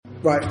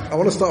Right, I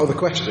want to start with a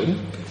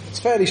question. It's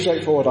fairly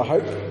straightforward, I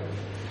hope,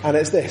 and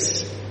it's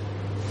this.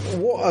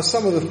 What are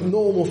some of the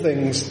normal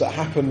things that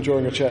happen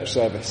during a church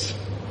service?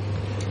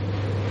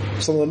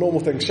 Some of the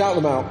normal things. Shout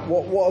them out.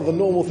 What are the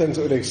normal things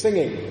that we do?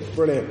 Singing.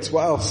 Brilliant.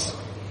 What else?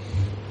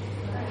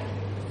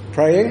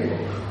 Praying.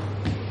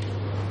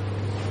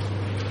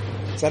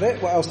 Is that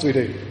it? What else do we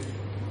do?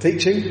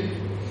 Teaching.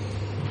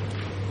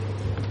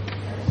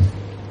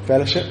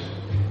 Fellowship.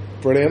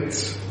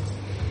 Brilliant.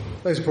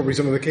 Those are probably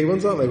some of the key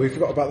ones, aren't they? We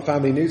forgot about the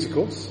family news, of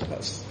course.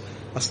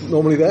 That's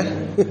normally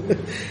there.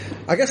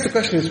 I guess the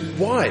question is,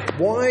 why?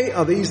 Why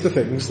are these the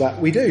things that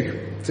we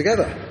do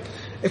together?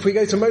 If we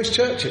go to most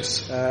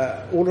churches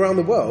all around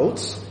the world,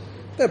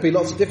 there'll be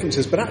lots of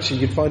differences, but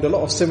actually you'd find a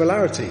lot of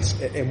similarities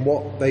in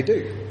what they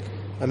do.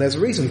 And there's a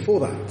reason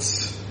for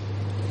that.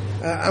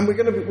 And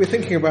we're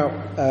thinking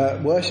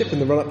about worship in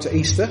the run-up to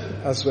Easter,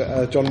 as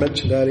John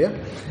mentioned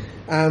earlier.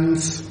 And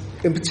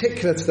in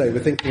particular today, we're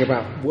thinking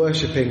about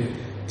worshipping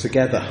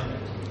together.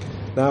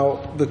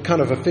 Now, the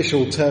kind of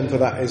official term for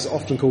that is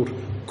often called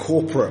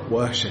corporate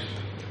worship.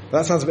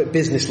 That sounds a bit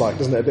business-like,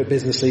 doesn't it? A bit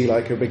businessy,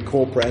 like a big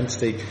corporate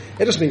entity.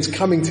 It just means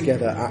coming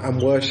together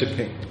and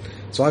worshipping.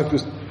 So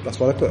that's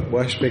what I put,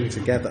 worshipping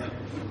together.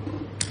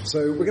 So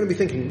we're going to be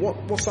thinking,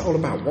 what's that all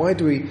about? Why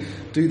do we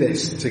do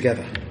this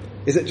together?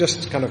 Is it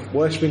just kind of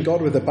worshipping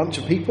God with a bunch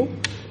of people?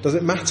 Does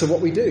it matter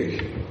what we do?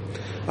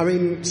 I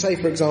mean, say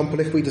for example,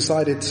 if we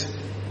decided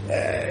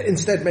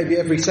instead maybe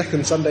every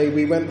second Sunday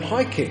we went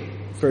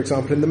hiking, for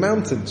example, in the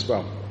mountains,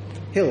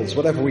 hills,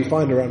 whatever we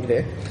find around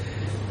here.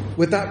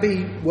 Would that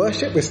be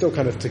worship? We're still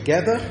kind of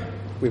together.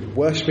 We're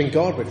worshipping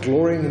God. We're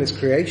glorying in His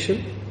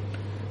creation.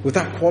 Would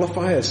that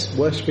qualify as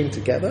worshipping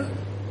together?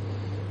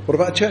 What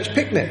about a church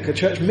picnic, a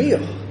church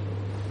meal?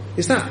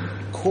 Is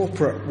that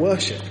corporate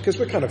worship? Because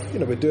we're kind of,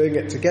 we're doing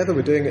it together.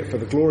 We're doing it for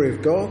the glory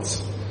of God.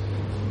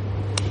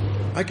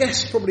 I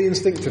guess probably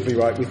instinctively,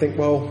 right, we think,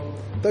 well,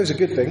 those are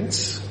good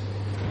things.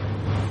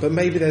 But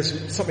maybe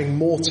there's something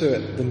more to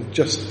it than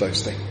just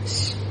those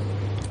things.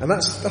 And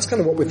that's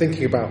kind of what we're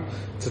thinking about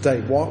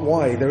today.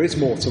 Why there is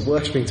more to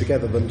worshipping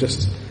together than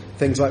just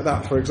things like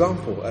that, for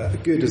example,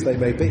 good as they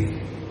may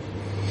be.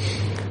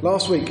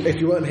 Last week, if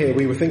you weren't here,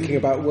 we were thinking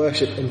about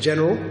worship in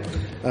general.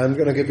 I'm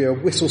going to give you a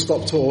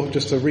whistle-stop tour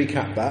just to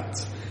recap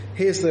that.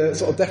 Here's the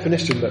sort of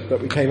definition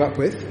that we came up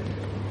with.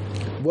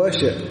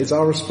 Worship is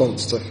our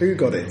response to who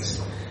God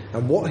is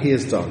and what He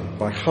has done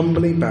by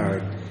humbly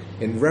bowing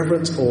in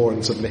reverence, awe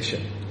and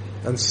submission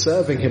and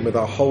serving Him with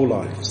our whole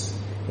lives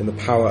in the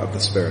power of the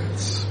Spirit.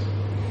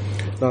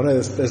 Now I know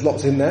there's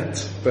lots in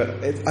that, but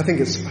I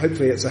think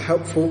hopefully it's a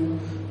helpful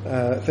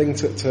thing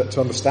to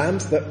understand,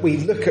 that we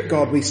look at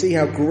God, we see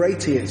how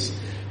great He is,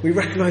 we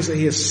recognise that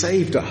He has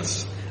saved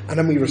us, and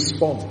then we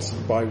respond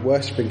by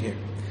worshipping Him.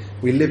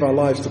 We live our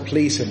lives to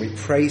please Him, we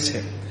praise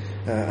Him,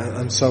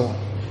 and so on.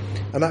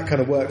 And that kind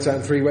of works out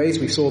in three ways.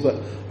 We saw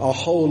that our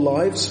whole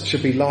lives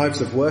should be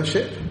lives of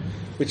worship,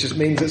 which just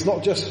means it's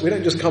not just, we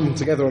don't just come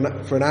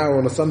together for an hour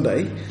on a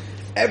Sunday.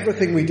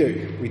 Everything we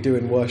do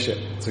in worship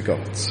to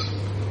God.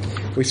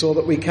 We saw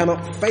that we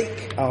cannot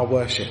fake our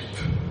worship.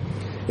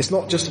 It's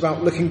not just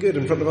about looking good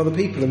in front of other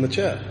people in the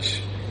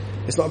church.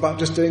 It's not about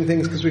just doing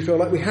things because we feel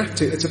like we have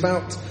to. It's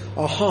about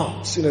our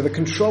hearts, the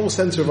control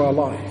centre of our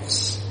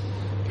lives.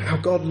 How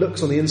God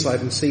looks on the inside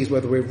and sees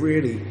whether we're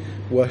really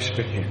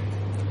worshipping Him.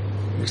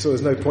 We saw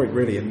there's no point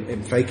really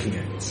in faking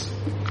it.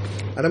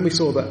 And then we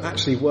saw that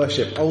actually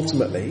worship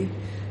ultimately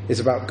is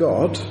about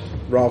God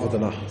rather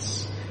than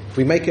us. If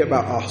we make it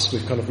about us,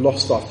 we've kind of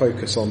lost our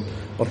focus on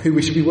who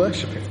we should be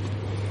worshipping.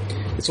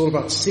 It's all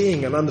about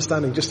seeing and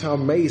understanding just how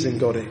amazing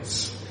God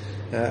is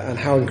and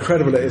how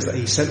incredible it is that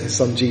He sent His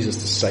Son Jesus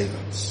to save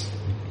us.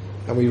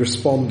 And we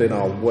respond in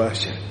our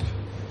worship.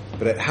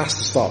 But it has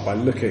to start by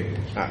looking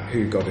at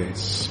who God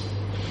is.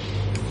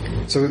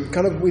 So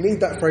we need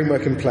that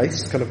framework in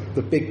place, kind of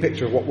the big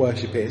picture of what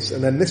worship is.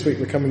 And then this week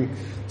we're coming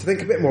to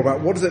think a bit more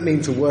about what does it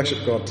mean to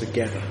worship God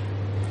together?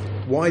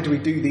 Why do we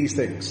do these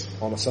things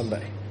on a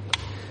Sunday?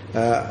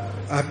 I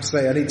have to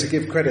say I need to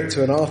give credit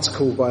to an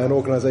article by an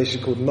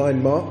organisation called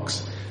 9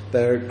 Marks.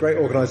 They're a great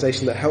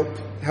organisation that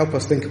help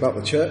us think about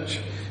the church,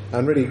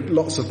 and really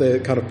lots of the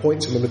kind of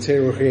points in the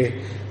material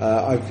here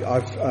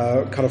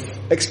I've kind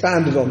of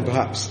expanded on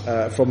perhaps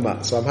from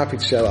that. So I'm happy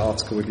to share that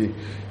article with you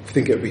if you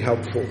think it would be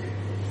helpful.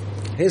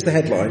 Here's the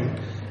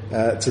headline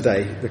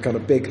today, the kind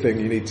of big thing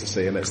you need to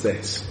see, and it's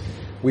this.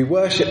 We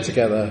worship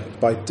together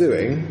by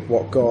doing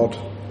what God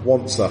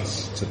wants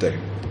us to do.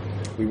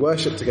 We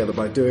worship together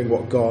by doing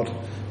what God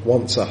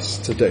wants us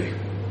to do.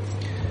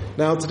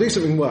 Now, to do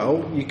something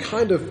well, you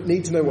kind of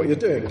need to know what you're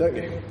doing, don't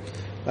you?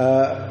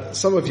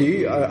 Some of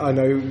you, I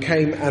know,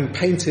 came and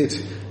painted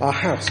our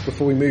house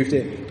before we moved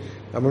in.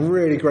 And I'm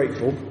really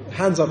grateful.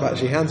 Hands up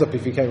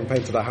if you came and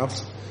painted our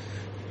house.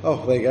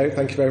 Oh, there you go.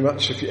 Thank you very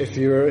much if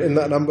you were in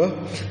that number.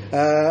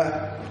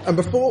 And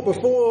before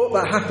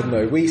that happened,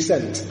 though, we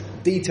sent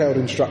detailed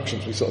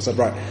instructions. We sort of said,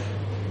 right,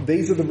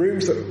 these are the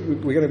rooms that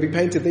we're going to be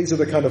painted. These are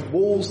the kind of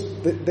walls.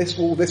 This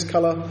wall, this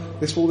colour.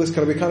 This wall, this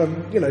colour. We kind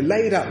of,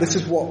 laid out. This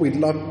is what we'd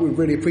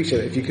really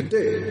appreciate it if you could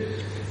do.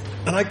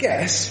 And I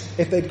guess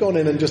if they'd gone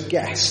in and just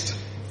guessed,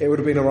 it would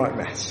have been a right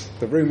mess.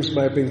 The rooms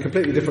may have been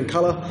completely different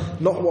colour,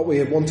 not what we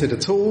had wanted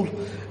at all,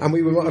 and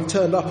we might have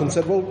turned up and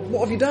said, well,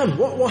 what have you done?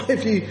 Why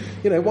have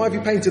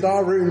you painted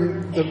our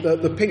room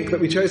the pink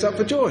that we chose up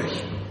for Joy?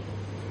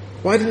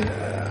 Why didn't...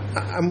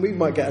 and we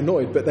might get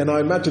annoyed, but then I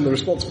imagine the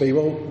response would be,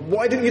 well,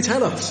 why didn't you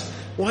tell us?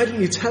 Why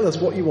didn't you tell us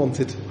what you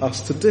wanted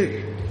us to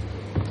do?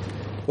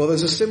 Well,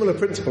 there's a similar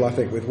principle, I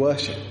think, with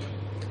worship,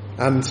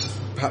 and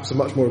perhaps a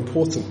much more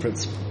important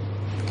principle.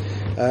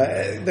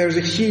 There is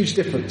a huge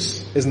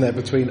difference, isn't there,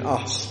 between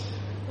us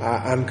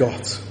and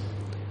God.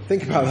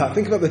 Think about that.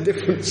 Think about the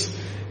difference.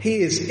 He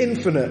is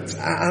infinite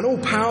and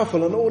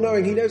all-powerful and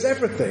all-knowing. He knows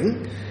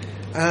everything.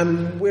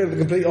 And we're the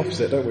complete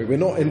opposite, don't we? We're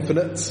not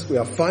infinite. We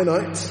are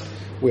finite.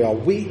 We are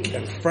weak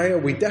and frail.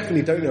 We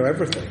definitely don't know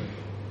everything.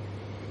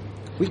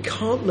 We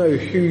can't know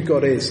who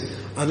God is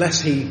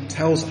unless He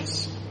tells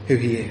us who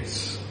He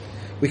is.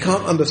 We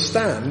can't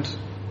understand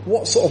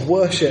what sort of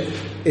worship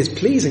is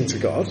pleasing to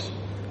God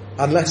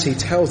unless He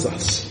tells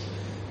us.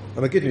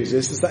 And the good news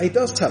is that He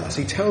does tell us.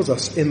 He tells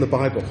us in the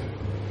Bible.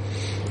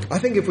 I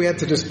think if we had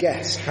to just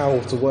guess how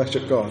to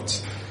worship God,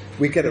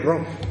 we'd get it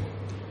wrong.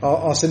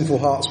 Our sinful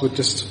hearts would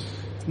just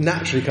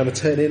naturally kind of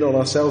turn in on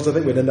ourselves. I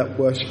think we'd end up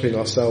worshipping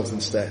ourselves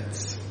instead.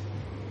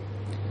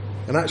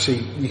 And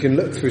actually, you can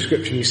look through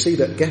Scripture and you see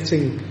that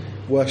getting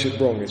worship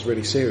wrong is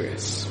really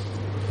serious.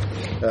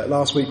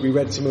 Last week we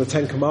read some of the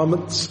 10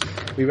 Commandments.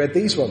 We read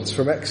these ones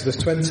from Exodus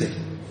 20.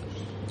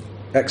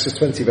 Exodus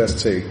 20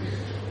 verse 2.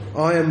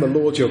 I am the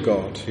Lord your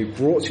God who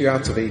brought you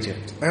out of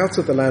Egypt, out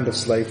of the land of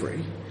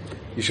slavery.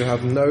 You shall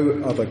have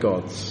no other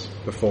gods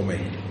before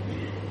me.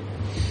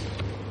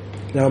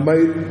 Now,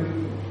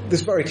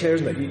 this is very clear,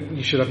 isn't it?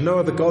 You should have no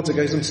other gods. It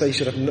goes on to say you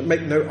should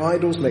make no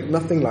idols, make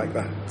nothing like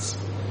that.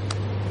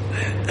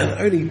 And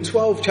only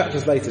 12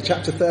 chapters later,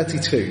 chapter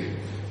 32,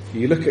 if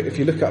you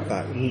look up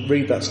that and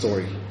read that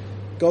story,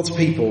 God's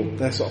people,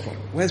 they're sort of like,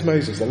 where's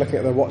Moses? They're looking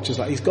at their watches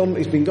like, he's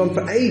been gone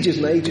for ages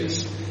and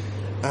ages.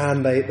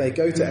 And they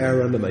go to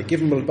Aaron and they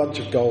give him a bunch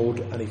of gold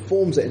and he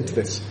forms it into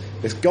this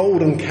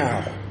golden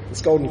cow,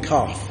 this golden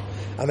calf.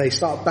 And they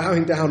start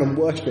bowing down and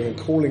worshipping and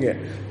calling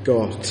it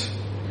God.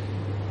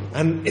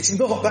 And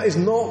that is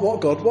not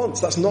what God wants.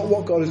 That's not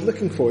what God is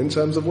looking for in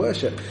terms of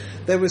worship.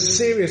 There were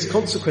serious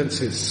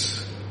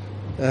consequences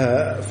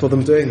for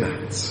them doing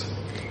that.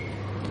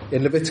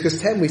 In Leviticus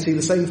 10 we see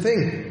the same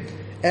thing.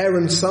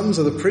 Aaron's sons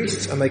are the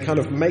priests and they kind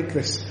of make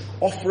this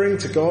offering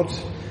to God.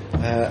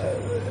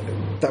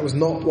 That was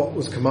not what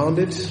was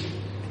commanded.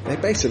 They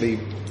basically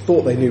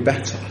thought they knew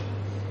better.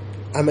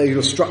 And they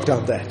were struck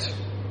down dead.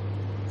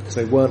 Because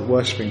they weren't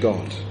worshipping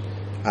God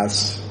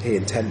as He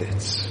intended.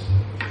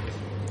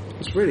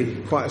 It's really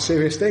quite a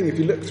serious thing. If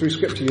you look through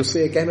Scripture, you'll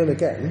see again and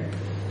again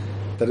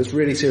that it's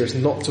really serious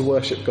not to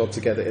worship God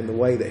together in the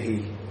way that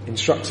He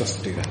instructs us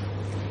to do that.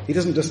 He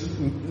doesn't just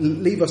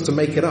leave us to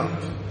make it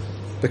up.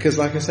 Because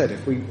like I said,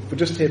 if we're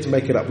just here to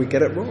make it up, we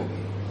get it wrong.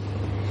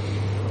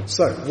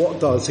 So,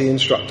 what does He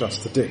instruct us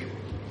to do?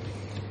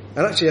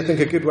 And actually, I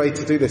think a good way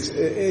to do this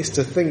is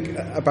to think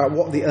about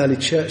what the early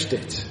church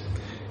did.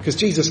 Because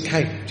Jesus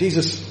came.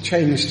 Jesus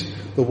changed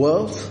the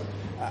world.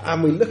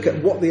 And we look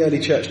at what the early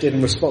church did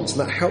in response,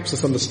 and that helps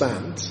us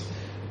understand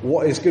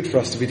what is good for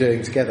us to be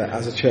doing together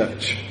as a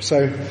church. So,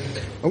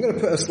 I'm going to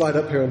put a slide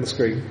up here on the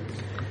screen.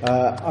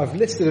 I've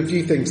listed a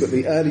few things that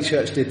the early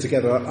church did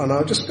together, and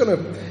I'm just going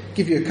to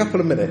give you a couple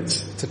of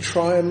minutes to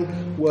try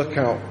and work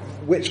out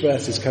which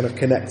verses kind of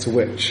connect to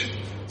which.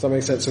 Does that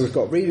make sense? So we've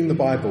got reading the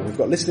Bible, we've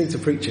got listening to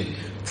preaching,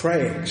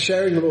 praying,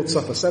 sharing the Lord's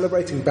Supper,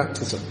 celebrating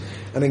baptism,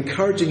 and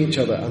encouraging each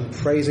other and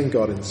praising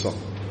God in song.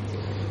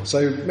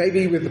 So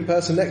maybe with the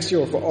person next to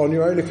you or on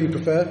your own if you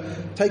prefer,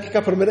 take a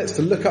couple of minutes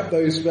to look up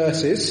those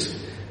verses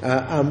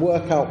and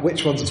work out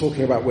which ones are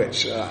talking about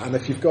which. And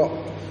if you've got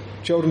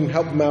children,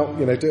 help them out,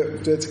 do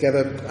it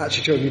together.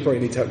 Actually, children, you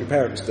probably need to help your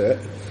parents do it.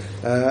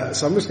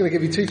 So I'm just going to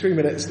give you 2-3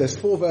 minutes. There's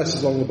 4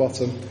 verses along the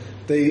bottom.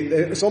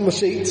 It's on the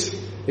sheet.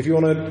 If you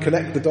want to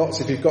connect the dots,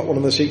 if you've got one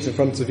of the sheets in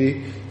front of you,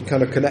 you can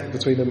kind of connect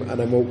between them and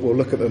then we'll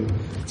look at them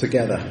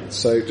together.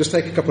 So just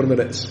take a couple of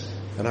minutes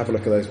and have a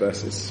look at those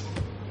verses.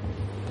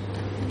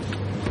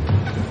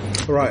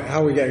 Alright,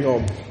 how are we getting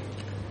on?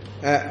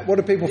 What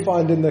do people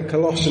find in the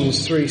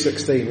Colossians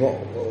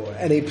 3:16?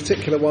 Any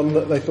particular one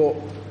that they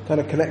thought kind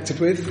of connected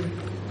with?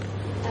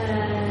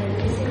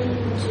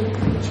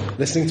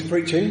 Listening to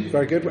preaching.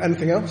 Very good.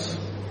 Anything else?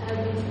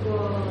 Encouraging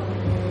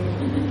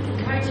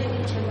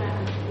each other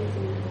and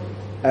praising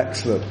God.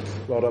 Excellent.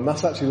 Well done.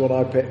 That's actually what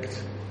I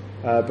picked.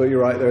 But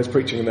you're right, there is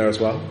preaching in there as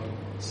well.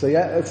 So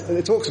yeah,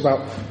 it talks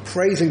about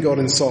praising God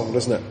in song,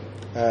 doesn't it?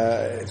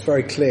 It's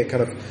very clear,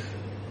 kind of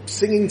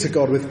singing to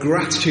God with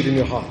gratitude in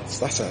your hearts.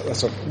 That's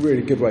a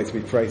really good way to be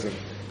praising.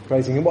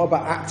 And what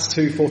about Acts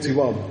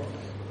 2:41?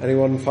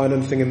 Anyone find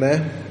anything in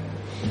there?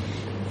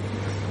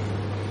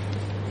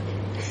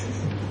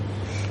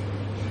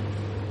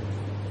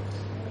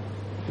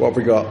 What have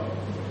we got?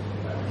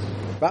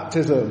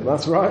 Baptism,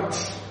 that's right.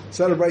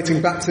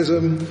 Celebrating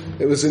baptism.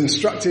 It was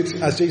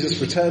instructed as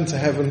Jesus returned to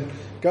heaven,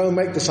 go and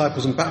make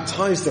disciples and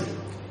baptize them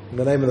In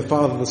the name of the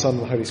Father, the Son,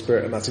 and the Holy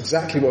Spirit. And that's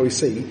exactly what we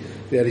see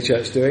the early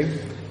church doing.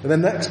 And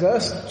then next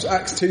verse,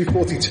 Acts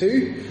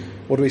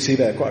 2:42. What do we see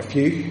there? Quite a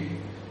few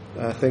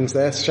things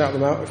there. Shout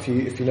them out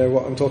if you know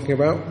what I'm talking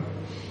about.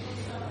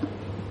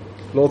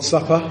 Lord's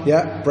Supper,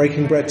 yeah.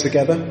 Breaking bread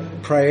together.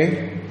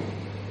 Praying.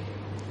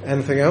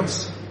 Anything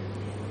else?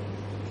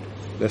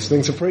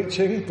 Listening to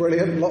preaching.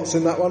 Brilliant. Lots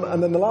in that one.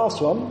 And then the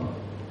last one.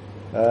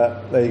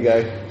 There you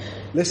go.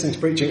 Listening to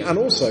preaching. And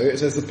also it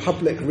says the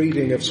public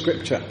reading of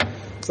Scripture.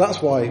 So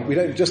that's why we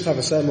don't just have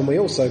a sermon, we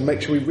also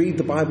make sure we read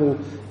the Bible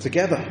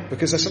together,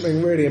 because there's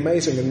something really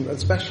amazing and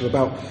special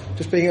about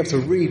just being able to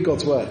read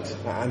God's Word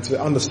and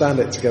to understand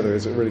it together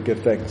is a really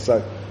good thing.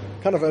 So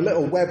kind of a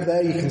little web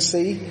there you can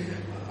see.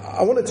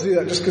 I wanted to do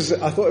that just because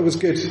I thought it was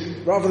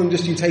good, rather than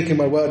just you taking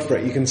my word for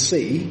it, you can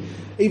see,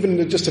 even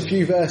in just a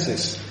few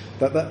verses,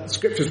 that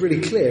Scripture is really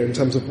clear in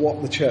terms of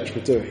what the church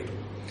were doing.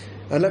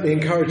 And let me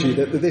encourage you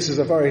that this is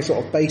a very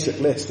sort of basic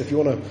list. If you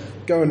want to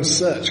go and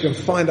search, go and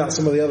find out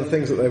some of the other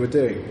things that they were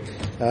doing.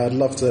 I'd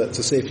love to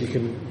see if you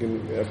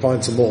can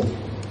find some more.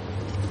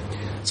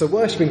 So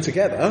worshipping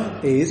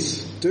together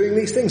is doing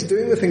these things,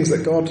 doing the things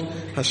that God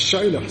has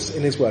shown us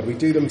in His Word. We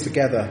do them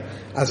together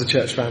as a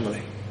church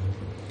family.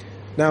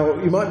 Now,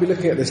 you might be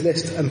looking at this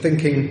list and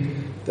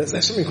thinking, there's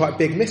something quite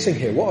big missing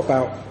here. What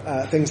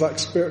about things like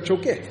spiritual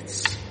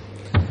gifts?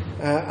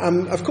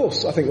 And of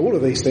course, I think all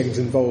of these things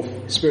involve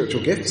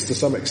spiritual gifts to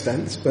some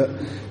extent, but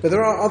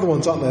there are other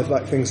ones, aren't there,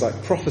 like things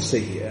like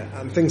prophecy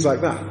and things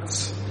like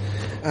that.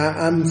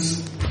 And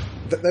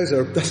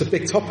that's a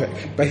big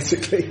topic,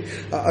 basically.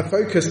 I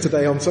focused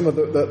today on some of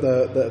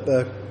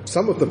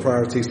the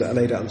priorities that are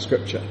laid out in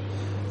Scripture.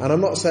 And I'm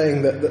not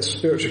saying that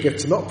spiritual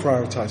gifts are not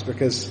prioritised,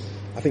 because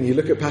I think you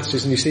look at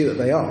passages and you see that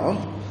they are.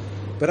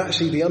 But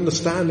actually the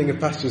understanding of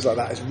passages like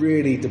that is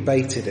really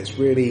debated.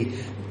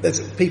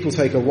 People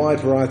take a wide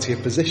variety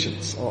of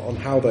positions on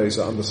how those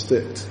are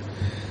understood.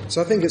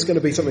 So I think it's going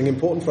to be something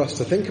important for us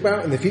to think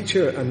about in the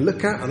future and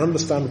look at and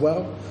understand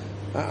well.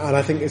 And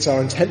I think it's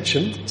our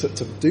intention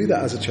to do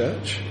that as a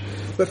church.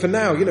 But for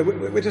now,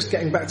 we're just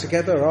getting back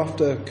together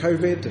after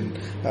COVID and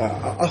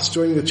us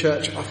joining the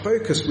church. Our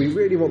focus, we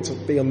really want to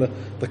be on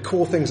the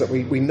core things that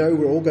we know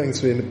we're all going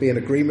to be in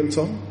agreement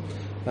on.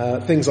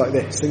 Things like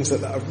this, things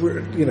that are,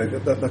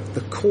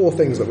 the core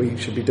things that we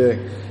should be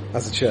doing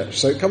as a church.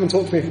 So come and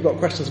talk to me if you've got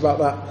questions about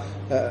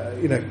that.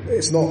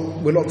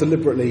 We're not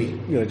deliberately,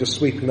 just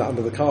sweeping that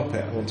under the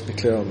carpet. I want to be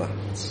clear on that.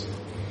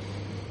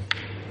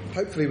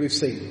 Hopefully we've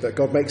seen that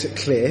God makes it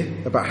clear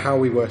about how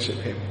we worship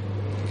Him.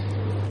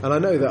 And I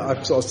know that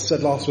I've sort of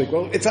said last week,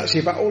 well, it's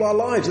actually about all our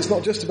lives. It's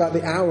not just about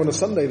the hour on a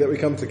Sunday that we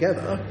come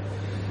together.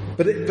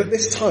 But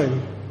this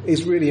time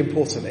is really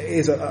important. It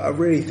is a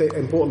really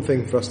important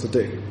thing for us to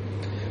do.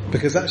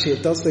 Because actually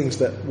it does things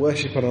that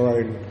worship on our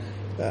own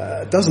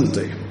doesn't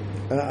do.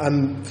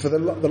 And for the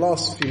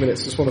last few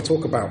minutes, I just want to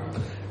talk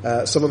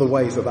about some of the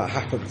ways that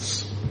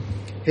happens.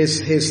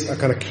 Here's a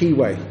kind of key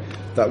way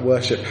that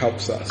worship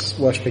helps us,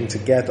 worshipping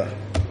together.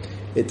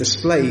 It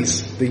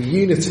displays the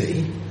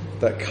unity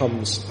that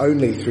comes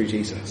only through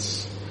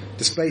Jesus.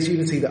 Displays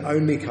unity that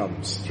only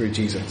comes through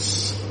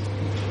Jesus.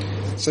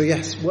 So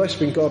yes,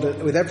 worshipping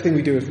God with everything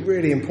we do is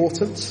really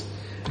important.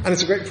 And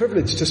it's a great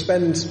privilege to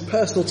spend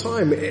personal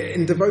time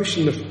in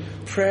devotion of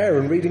prayer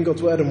and reading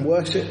God's Word and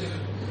worship.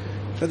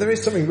 But there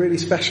is something really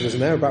special, isn't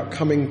there, about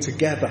coming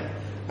together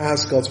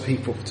as God's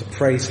people to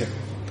praise Him.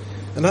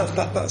 And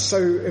that's so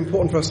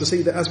important for us to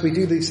see, that as we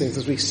do these things,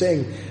 as we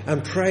sing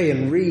and pray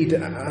and read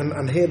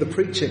and hear the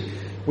preaching,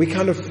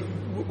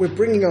 we're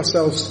bringing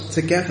ourselves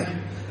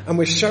together, and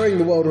we're showing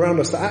the world around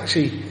us that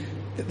actually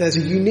there's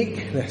a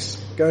uniqueness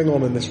going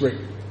on in this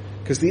room.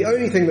 Because the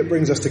only thing that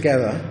brings us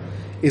together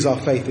is our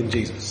faith in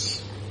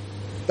Jesus.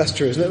 That's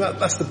true, isn't it?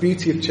 That's the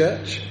beauty of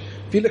church.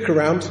 If you look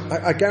around,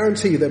 I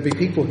guarantee you there'd be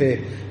people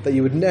here that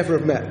you would never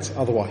have met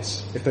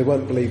otherwise if they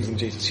weren't believers in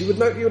Jesus. You would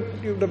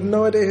have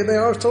no idea who they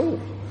are at all.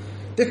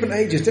 Different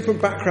ages, different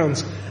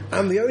backgrounds,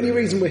 and the only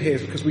reason we're here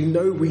is because we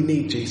know we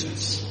need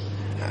Jesus,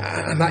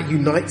 and that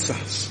unites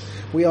us.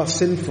 We are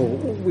sinful.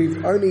 We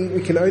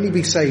can only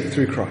be saved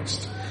through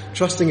Christ,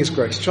 trusting His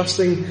grace,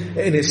 trusting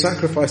in His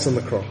sacrifice on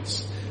the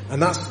cross,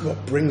 and that's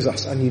what brings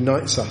us and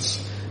unites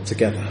us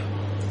together.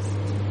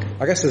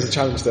 I guess there's a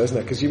challenge there, isn't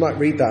there? Because you might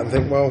read that and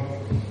think, well,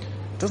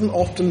 it doesn't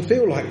often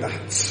feel like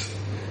that.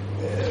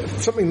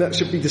 Something that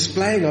should be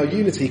displaying our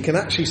unity can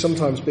actually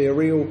sometimes be a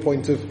real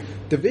point of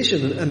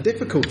division and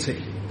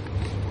difficulty.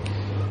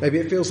 Maybe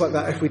it feels like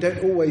that if we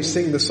don't always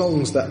sing the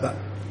songs that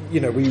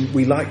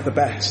we like the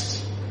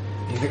best.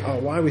 You think, oh,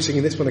 why are we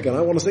singing this one again?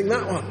 I want to sing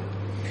that one.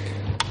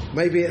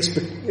 Maybe it's,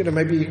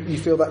 maybe you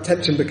feel that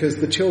tension because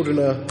the children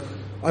are,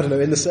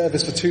 in the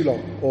service for too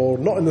long, or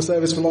not in the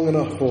service for long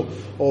enough,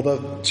 or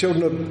the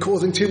children are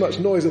causing too much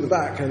noise at the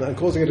back and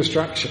causing a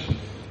distraction.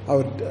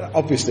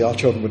 Obviously our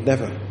children would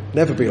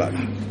never be like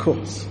that, of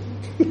course.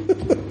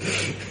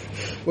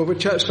 Well, we're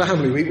church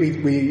family.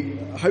 We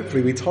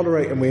hopefully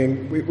tolerate and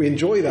we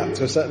enjoy that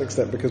to a certain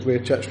extent because we're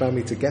church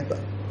family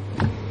together.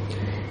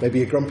 Maybe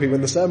you're grumpy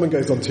when the sermon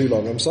goes on too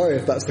long. I'm sorry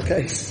if that's the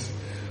case.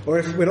 Or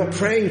if we're not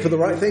praying for the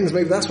right things,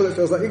 maybe that's what it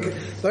feels like.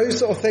 Those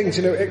sort of things,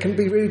 it can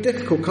be really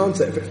difficult, can't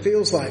it? If it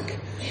feels like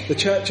the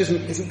church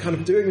isn't kind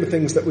of doing the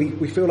things that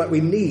we feel like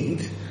we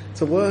need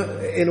to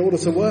work in order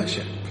to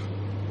worship.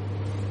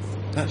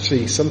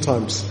 Actually,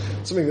 sometimes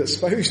something that's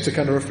supposed to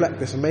kind of reflect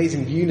this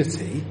amazing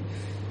unity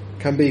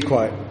can be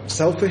quite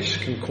selfish,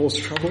 can cause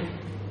trouble.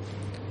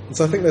 And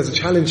so I think there's a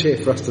challenge here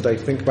for us today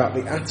to think about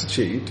the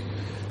attitude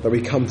that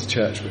we come to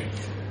church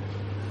with.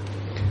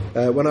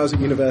 When I was at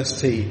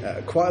university,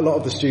 quite a lot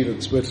of the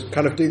students would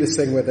kind of do this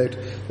thing where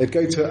they'd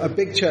go to a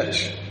big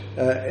church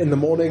in the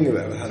morning.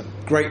 They had a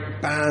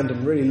great band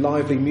and really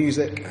lively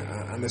music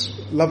and this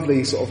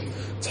lovely sort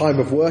of time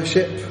of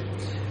worship,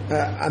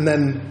 and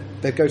then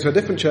they'd go to a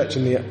different church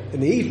in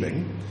the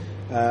evening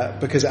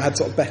because it had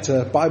sort of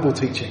better Bible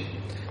teaching.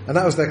 And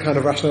that was their kind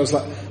of rationale. I was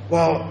like,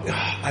 well,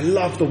 I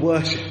love the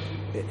worship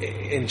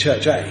in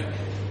church A,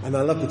 and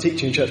I love the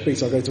teaching in church B,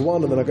 so I'll go to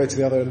one and then I'll go to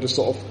the other and just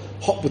sort of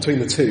hop between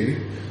the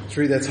two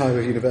through their time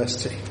of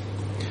university.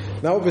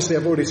 Now obviously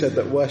I've already said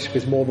that worship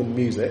is more than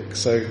music,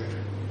 so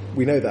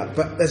we know that.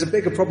 But there's a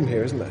bigger problem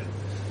here, isn't there?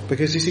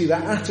 Because you see,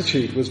 that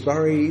attitude was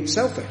very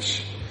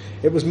selfish.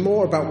 It was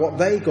more about what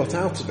they got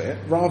out of it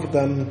rather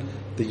than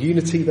the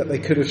unity that they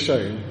could have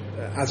shown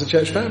as a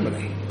church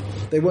family.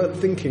 They weren't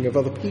thinking of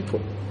other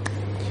people.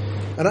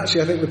 And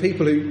actually I think the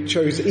people who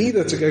chose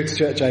either to go to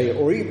church A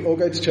or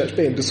go to church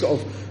B and just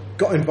sort of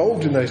got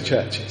involved in those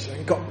churches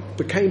and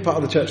became part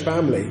of the church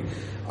family,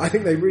 I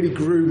think they really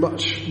grew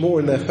much more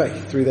in their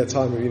faith through their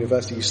time of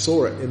university. You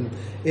saw it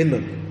in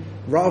them,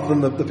 rather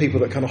than the people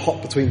that kind of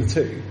hopped between the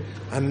two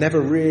and never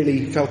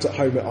really felt at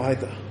home at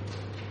either.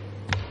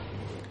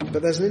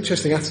 But there's an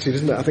interesting attitude,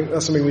 isn't there? I think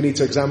that's something we need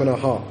to examine our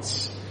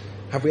hearts.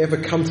 Have we ever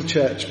come to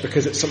church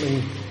because it's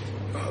something,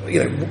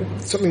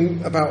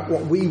 something about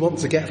what we want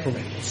to get from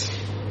it,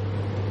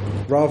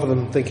 rather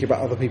than thinking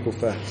about other people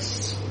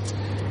first?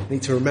 We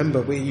need to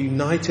remember we're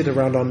united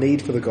around our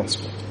need for the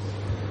gospel.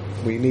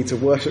 We need to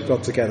worship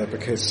God together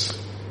because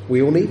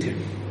we all need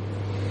Him.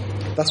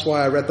 That's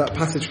why I read that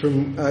passage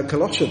from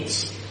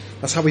Colossians.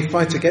 That's how we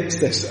fight against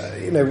this.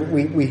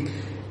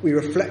 We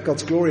reflect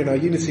God's glory in our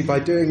unity by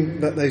doing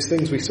those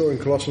things we saw in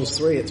Colossians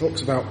 3. It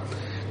talks about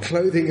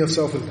clothing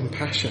yourself with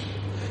compassion,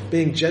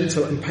 being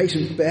gentle and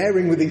patient,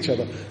 bearing with each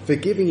other,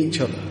 forgiving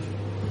each other,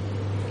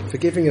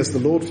 forgiving as the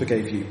Lord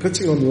forgave you,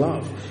 putting on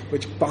love,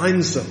 which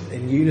binds them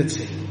in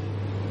unity.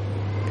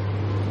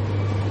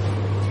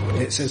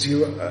 It says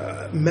you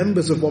are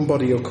members of one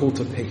body, you're called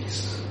to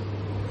peace.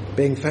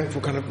 Being thankful,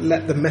 kind of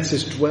let the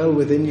message dwell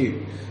within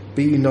you.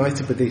 Be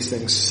united with these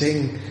things.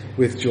 Sing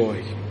with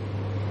joy.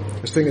 I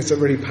just think it's a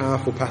really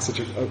powerful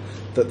passage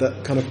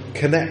that kind of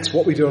connects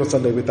what we do on a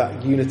Sunday with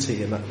that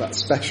unity and that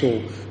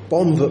special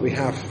bond that we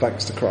have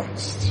thanks to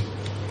Christ.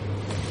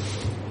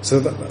 So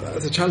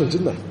that's a challenge,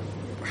 isn't it?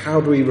 How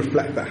do we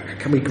reflect that?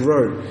 Can we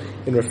grow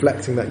in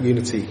reflecting that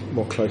unity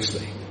more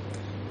closely?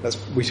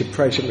 We should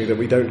pray, shouldn't we, that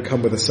we don't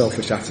come with a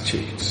selfish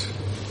attitude,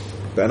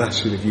 but an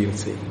attitude of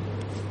unity.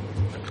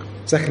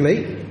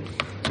 Secondly,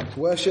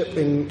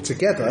 worshipping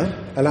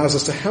together allows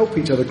us to help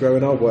each other grow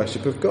in our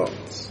worship of God.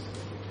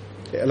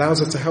 It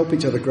allows us to help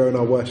each other grow in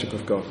our worship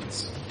of God.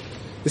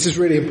 This is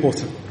really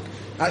important.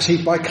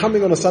 Actually, by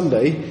coming on a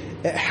Sunday,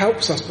 it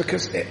helps us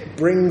because it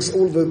brings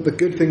all the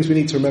good things we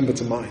need to remember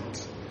to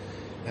mind.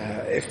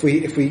 If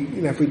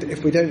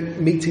we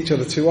don't meet each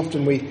other too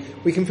often,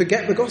 we can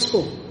forget the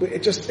gospel.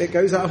 It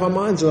goes out of our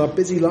minds and our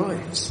busy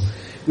lives.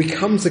 We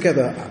come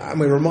together and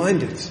we're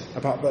reminded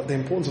about the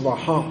importance of our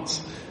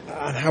hearts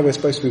and how we're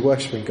supposed to be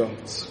worshipping God.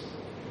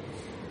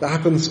 That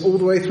happens all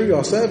the way through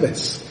our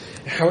service.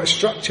 How it's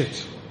structured.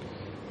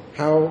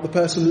 How the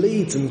person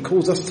leads and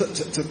calls us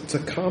to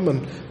come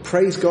and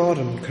praise God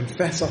and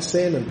confess our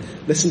sin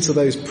and listen to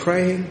those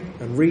praying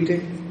and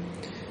reading.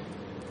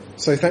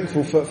 So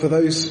thankful for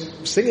those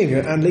singing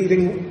and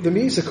leading the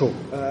musical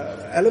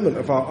element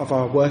of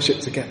our worship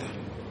together.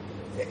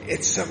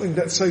 It's something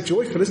that's so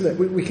joyful, isn't it?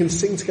 We can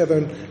sing together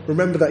and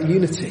remember that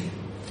unity.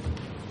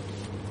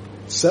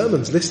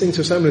 Sermons, listening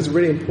to a sermon is a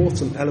really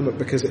important element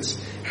because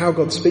it's how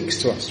God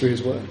speaks to us through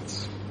His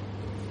words.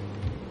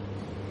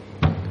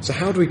 So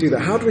how do we do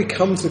that? How do we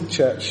come to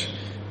church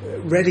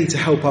ready to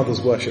help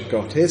others worship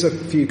God? Here's a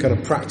few kind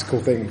of practical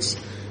things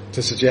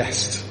to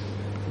suggest.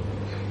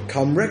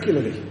 Come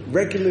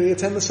regularly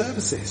attend the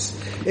services.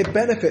 It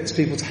benefits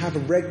people to have a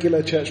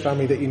regular church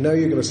family that you know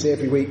you're going to see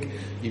every week,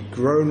 you've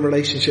grown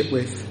relationship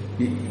with,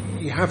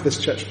 you have this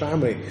church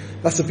family.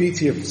 That's the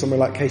beauty of somewhere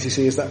like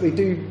KCC, is that we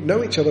do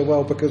know each other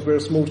well because we're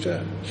a small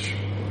church.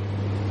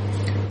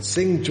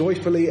 Sing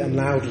joyfully and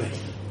loudly.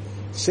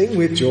 Sing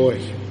with joy.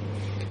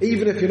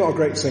 Even if you're not a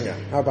great singer,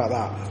 how about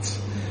that?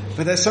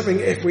 But there's something,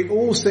 if we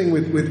all sing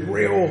with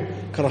real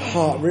kind of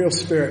heart, real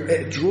spirit,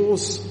 it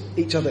draws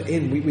each other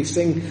in. We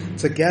sing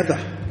together,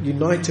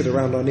 united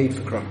around our need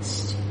for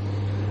Christ.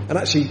 And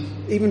actually,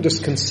 even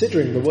just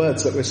considering the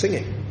words that we're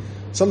singing,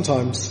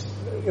 sometimes,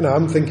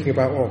 I'm thinking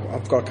about,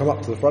 I've got to come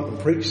up to the front and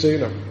preach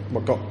soon.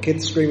 I've got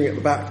kids screaming at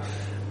the back,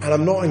 and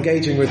I'm not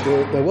engaging with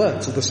the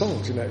words of the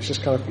songs. It's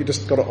just kind of, you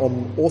just got it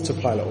on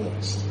autopilot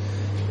almost.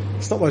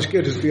 It's not much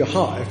good for your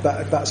heart if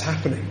that's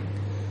happening.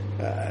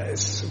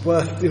 It's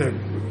worth,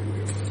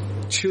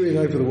 chewing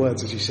over the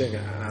words as you sing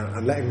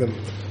and letting them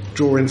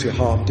draw into your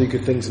heart and do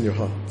good things in your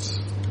heart.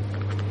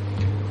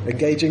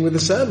 Engaging with the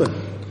sermon.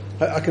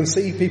 I can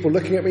see people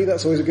looking at me.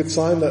 That's always a good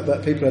sign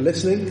that people are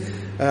listening.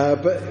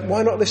 But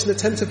why not listen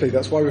attentively?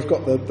 That's why we've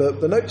got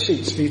the note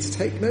sheets for you to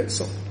take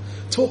notes on.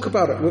 Talk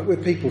about it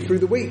with people through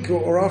the week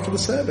or after the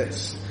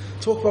service.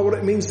 Talk about what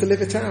it means to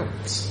live it out.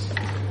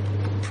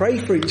 Pray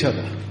for each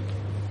other.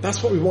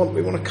 That's what we want.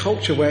 We want a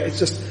culture where it's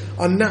just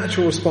our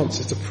natural response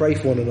is to pray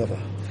for one another.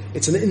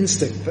 It's an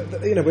instinct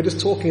that we're just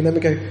talking and then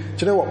we go, do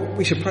you know what?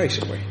 We should pray,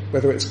 shouldn't we?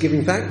 Whether it's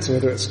giving thanks or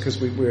whether it's because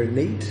we're in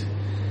need.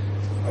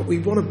 We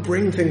want to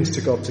bring things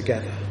to God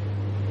together.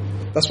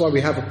 That's why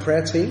we have a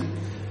prayer team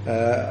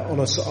on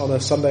a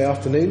Sunday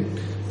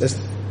afternoon. Just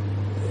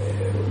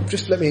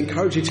let me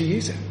encourage you to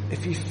use it.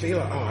 If you feel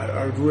like,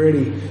 I would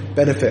really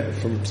benefit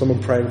from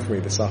someone praying for me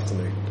this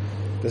afternoon.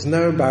 There's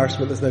no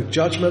embarrassment. There's no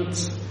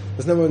judgment.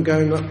 There's no one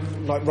going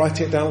like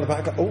writing it down on the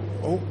back.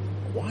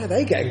 Why are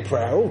they getting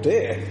prayer? Oh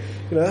dear.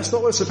 That's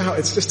not what it's about.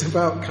 It's just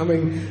about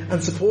coming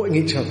and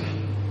supporting each other.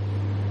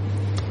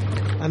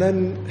 And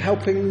then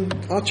helping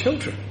our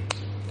children.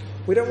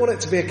 We don't want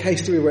it to be a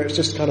case, do we, where it's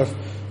just kind of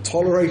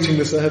tolerating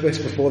the service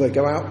before they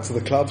go out to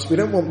the clubs. We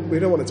don't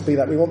want it to be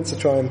that. We want to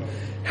try and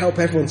help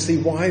everyone see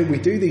why we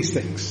do these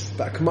things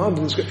that are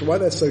commanded in Scripture, why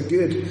they're so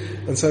good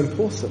and so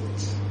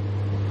important.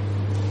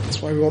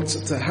 That's why we want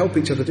to help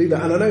each other do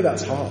that. And I know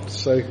that's hard.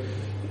 So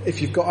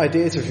if you've got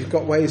ideas, if you've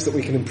got ways that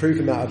we can improve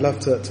in that, I'd love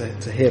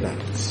to hear that.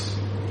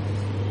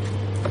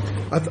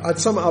 I'd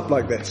sum it up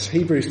like this.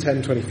 Hebrews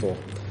 10:24.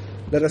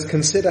 Let us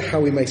consider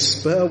how we may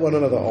spur one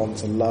another on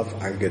to love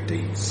and good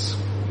deeds.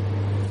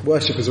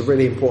 Worship is a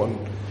really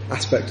important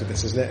aspect of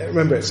this, isn't it?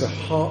 Remember, it's our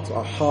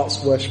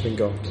hearts worshipping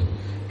God.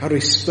 How do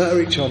we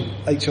spur each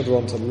other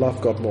on to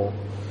love God more,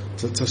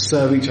 to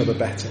serve each other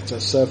better, to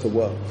serve the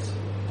world?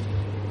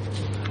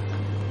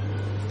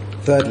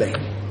 Thirdly,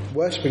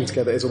 worshipping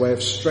together is a way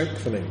of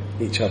strengthening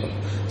each other.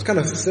 It's kind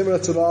of similar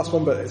to the last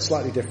one, but it's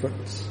slightly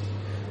different.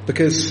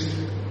 Because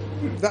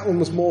that one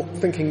was more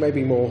thinking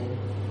maybe more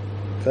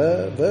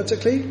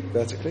vertically,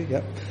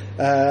 yeah.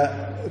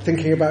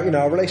 Thinking about,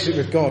 our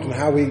relationship with God and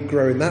how we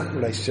grow in that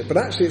relationship. But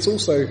actually it's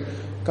also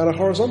kind of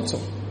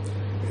horizontal.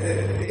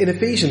 In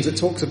Ephesians it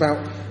talks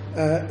about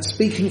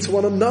speaking to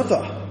one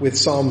another with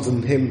psalms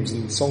and hymns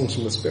and songs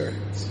from the Spirit.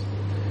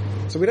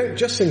 So we don't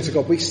just sing to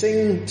God, we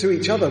sing to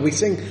each other. We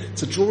sing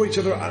to draw each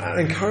other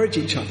and encourage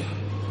each other.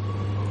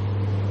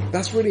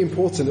 That's really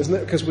important, isn't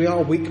it? Because we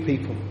are weak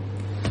people.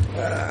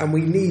 And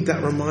we need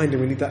that reminder,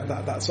 we need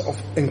that sort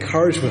of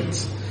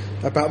encouragement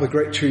about the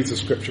great truths of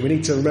Scripture. We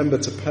need to remember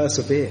to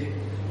persevere.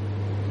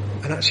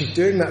 And actually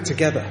doing that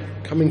together,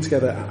 coming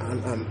together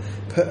and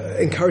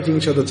encouraging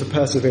each other to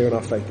persevere in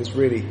our faith is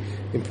really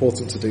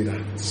important to do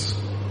that.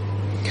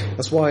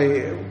 That's why,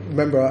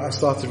 remember, I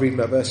started reading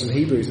that verse in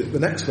Hebrews. The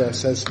next verse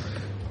says,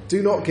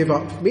 do not give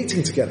up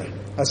meeting together,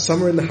 as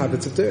some are in the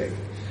habit of doing,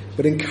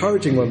 but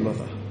encouraging one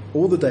another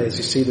all the day as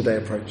you see the day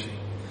approaching.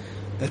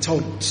 They're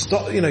told,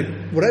 stop,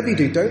 whatever you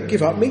do, don't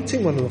give up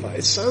meeting one another.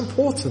 It's so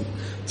important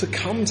to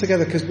come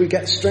together because we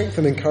get strength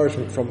and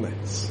encouragement from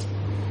this.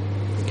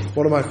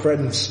 One of my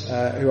friends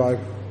who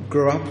I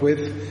grew up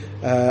with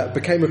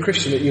became a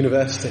Christian at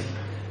university.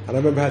 And I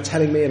remember her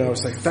telling me, and I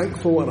was so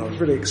thankful and I was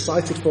really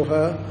excited for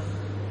her.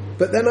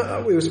 But then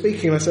we were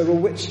speaking and I said, well,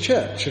 which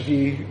church have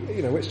you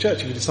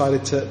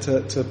decided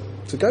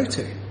to go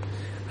to?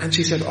 And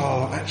she said,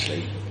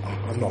 actually,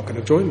 I'm not going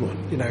to join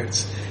one.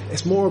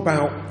 It's more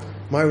about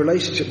my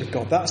relationship with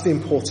God. That's the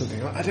important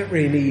thing. I don't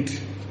really need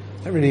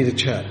a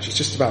church. It's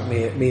just about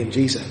me and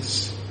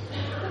Jesus.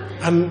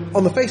 And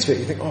on the face of it,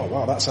 you think, oh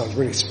wow, that sounds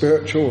really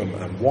spiritual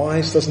and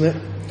wise, doesn't it?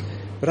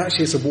 But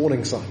actually it's a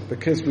warning sign,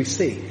 because we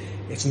see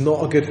it's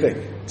not a good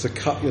thing to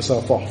cut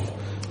yourself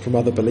off from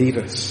other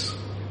believers.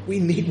 We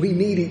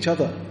need each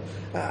other.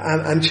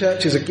 And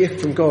church is a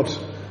gift from God.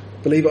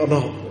 Believe it or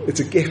not, it's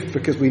a gift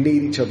because we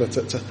need each other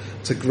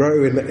to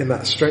grow in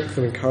that strength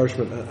and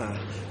encouragement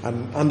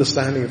and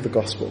understanding of the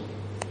gospel.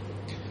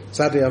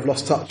 Sadly, I've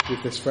lost touch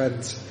with this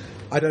friend.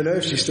 I don't know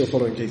if she's still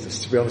following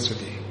Jesus, to be honest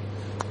with you.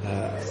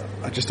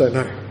 I just don't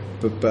know.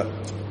 But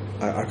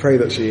I pray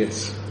that she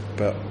is.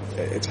 But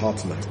it's hard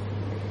to know.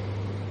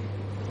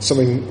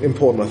 Something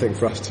important, I think,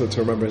 for us to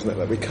remember, isn't it?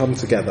 That we come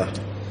together,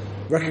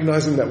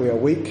 recognising that we are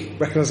weak,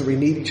 recognising that we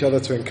need each other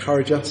to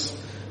encourage us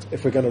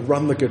if we're going to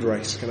run the good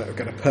race, we're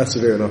going to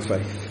persevere in our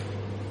faith.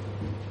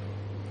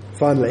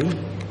 Finally,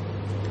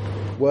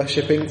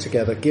 worshipping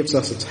together gives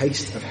us a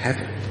taste of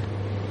heaven.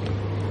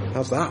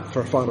 How's that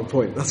for a final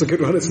point? That's a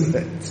good one, isn't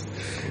it?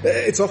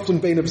 It's often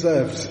been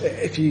observed,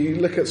 if you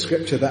look at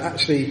Scripture, that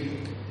actually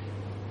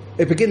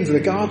it begins in the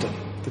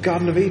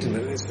Garden of Eden.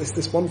 It's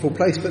this wonderful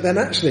place, but then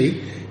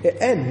actually it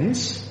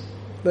ends,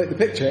 look at the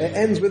picture, it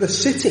ends with a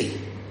city.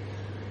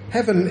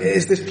 Heaven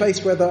is this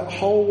place where the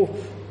whole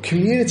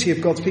community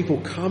of God's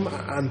people come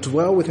and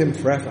dwell with Him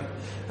forever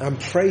and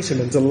praise Him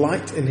and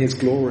delight in His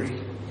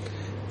glory.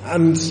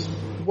 And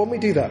when we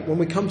do that, when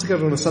we come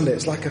together on a Sunday,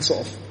 it's like a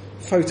sort of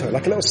photo,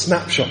 like a little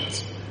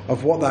snapshot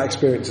of what that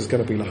experience is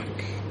going to be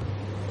like.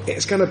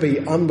 It's going to be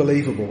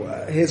unbelievable.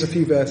 Here's a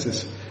few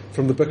verses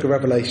from the book of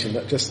Revelation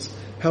that just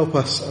help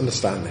us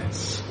understand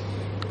this.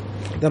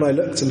 Then I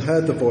looked and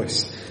heard the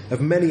voice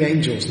of many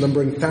angels,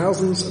 numbering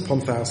thousands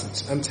upon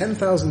thousands, and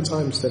 10,000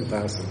 times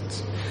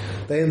 10,000.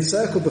 They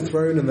encircled the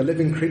throne and the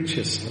living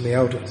creatures and the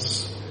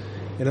elders.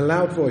 In a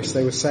loud voice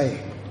they were saying,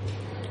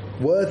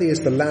 "Worthy is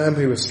the Lamb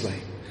who was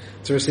slain,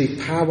 to receive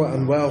power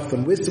and wealth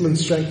and wisdom and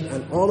strength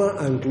and honour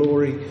and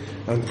glory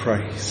and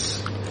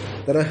praise."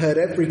 Then I heard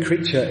every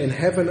creature in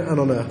heaven and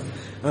on earth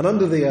and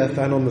under the earth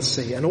and on the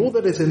sea and all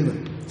that is in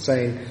them,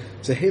 saying,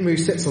 "To him who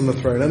sits on the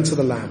throne and to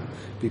the Lamb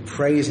be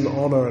praise and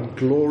honour and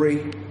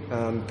glory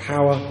and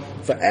power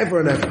forever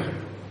and ever."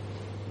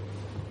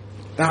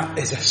 That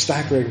is a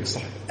staggering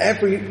sight.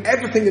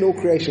 Everything in all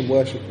creation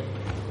worship him.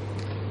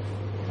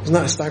 Isn't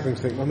that a staggering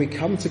thing? When we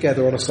come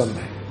together on a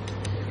Sunday,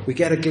 we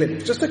get a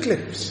glimpse, just a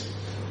glimpse,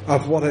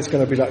 of what it's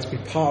going to be like to be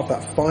part of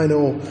that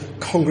final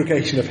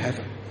congregation of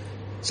heaven.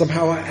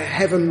 Somehow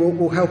heaven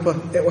will help us,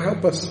 it will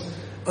help us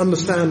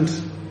understand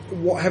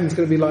what heaven's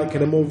going to be like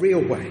in a more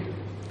real way.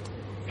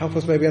 Help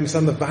us maybe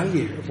understand the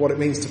value of what it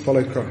means to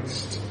follow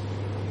Christ.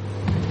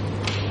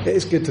 It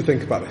is good to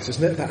think about this,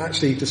 isn't it? That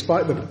actually,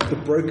 despite the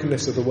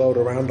brokenness of the world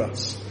around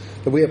us,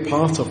 that we are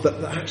part of,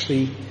 that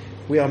actually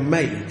we are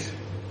made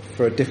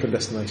for a different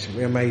destination.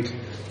 We are made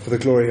for the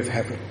glory of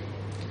heaven.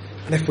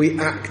 And if we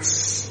act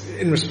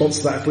in response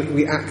to that, if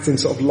we act in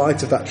sort of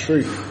light of that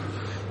truth,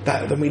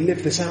 then we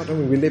live this out,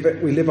 don't we?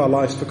 We live our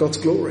lives for God's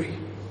glory.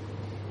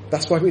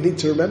 That's why we need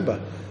to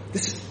remember,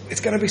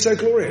 it's going to be so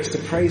glorious to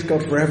praise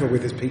God forever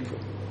with his people.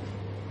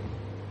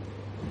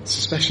 It's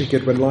especially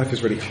good when life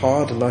is really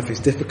hard and life is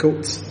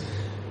difficult.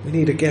 We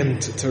need again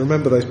to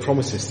remember those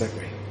promises, don't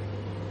we?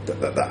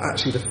 That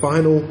actually the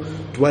final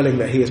dwelling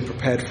that he has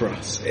prepared for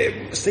us,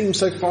 it seems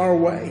so far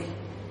away.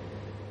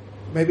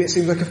 Maybe it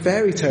seems like a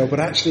fairy tale, but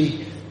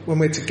actually when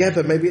we're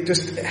together, maybe it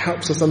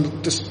helps us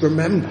just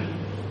remember,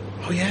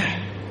 oh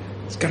yeah,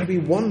 it's going to be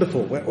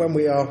wonderful when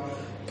we are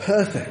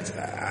perfect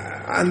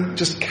and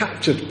just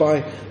captured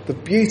by the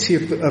beauty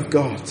of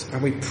God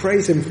and we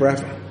praise him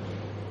forever.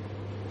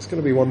 It's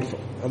going to be wonderful.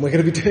 And we're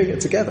going to be doing it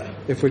together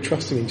if we're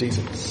trusting in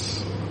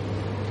Jesus.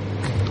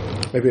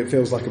 Maybe it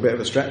feels like a bit of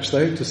a stretch,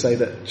 though, to say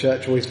that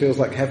church always feels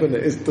like heaven.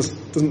 It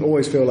doesn't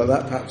always feel like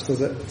that, perhaps,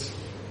 does it?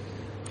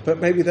 But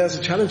maybe there's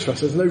a challenge for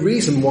us. There's no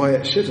reason why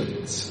it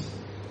shouldn't.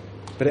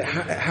 But it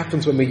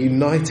happens when we're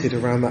united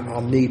around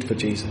our need for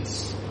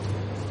Jesus.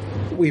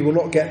 We will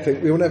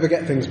never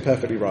get things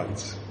perfectly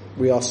right.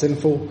 We are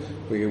sinful.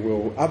 We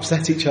will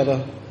upset each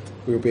other.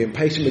 We will be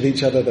impatient with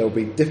each other. There will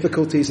be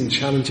difficulties and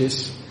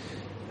challenges.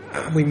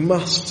 And we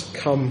must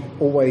come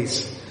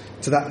always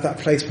to that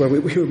place where we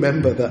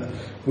remember that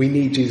we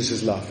need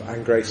Jesus' love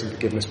and grace and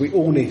forgiveness. We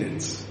all need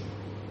it.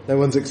 No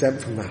one's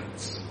exempt from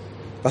that.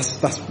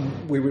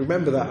 We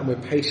remember that and we're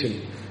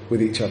patient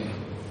with each other.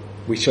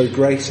 We show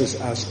grace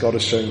as God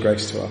has shown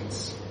grace to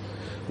us.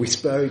 We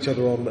spur each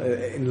other on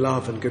in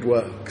love and good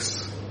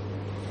works.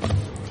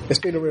 It's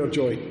been a real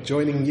joy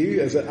joining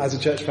you as a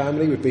church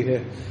family. We've been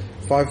here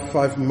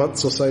five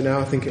months or so now,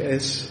 I think it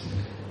is.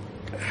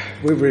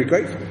 We're really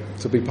grateful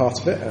to be part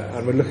of it,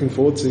 and we're looking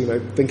forward to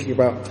thinking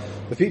about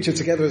the future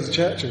together as a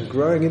church and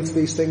growing into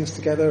these things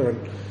together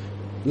and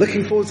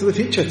looking forward to the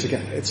future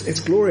together.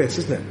 It's glorious,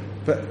 isn't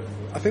it? But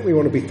I think we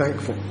want to be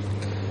thankful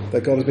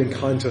that God has been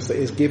kind to us, that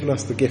he has given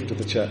us the gift of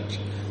the church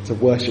to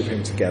worship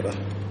him together.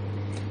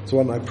 So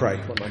why don't I pray?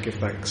 Why don't I give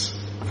thanks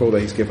for all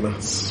that he's given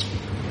us?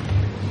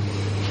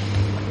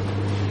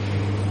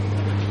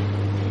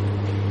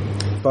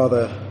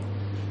 Father,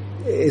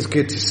 it is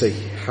good to see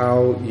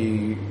how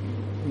you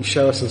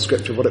show us in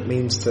Scripture what it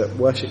means to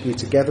worship you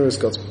together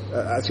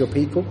as your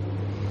people.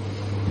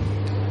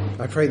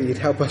 I pray that you'd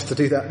help us to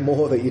do that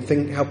more, that you'd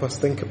help us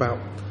think about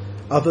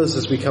others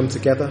as we come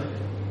together,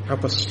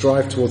 help us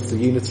strive towards the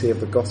unity of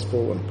the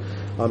gospel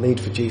and our need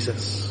for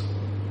Jesus.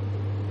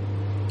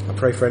 I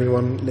pray for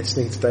anyone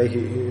listening today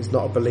who is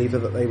not a believer,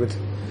 that they would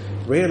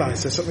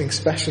realise there's something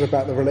special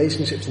about the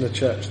relationships in the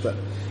church that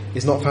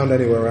is not found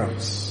anywhere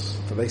else,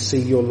 that they see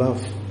your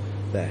love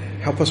there.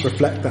 Help us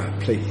reflect that,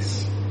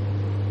 please.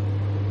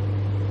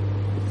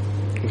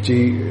 Would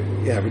you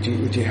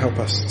help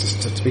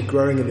us to be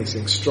growing in these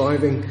things,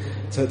 striving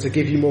to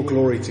give you more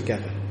glory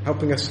together,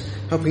 helping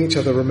each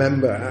other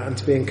remember and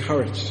to be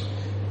encouraged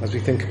as we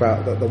think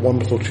about the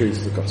wonderful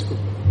truths of the gospel.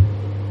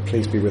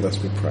 Please be with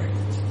us, we pray.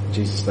 In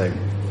Jesus' name,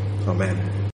 amen.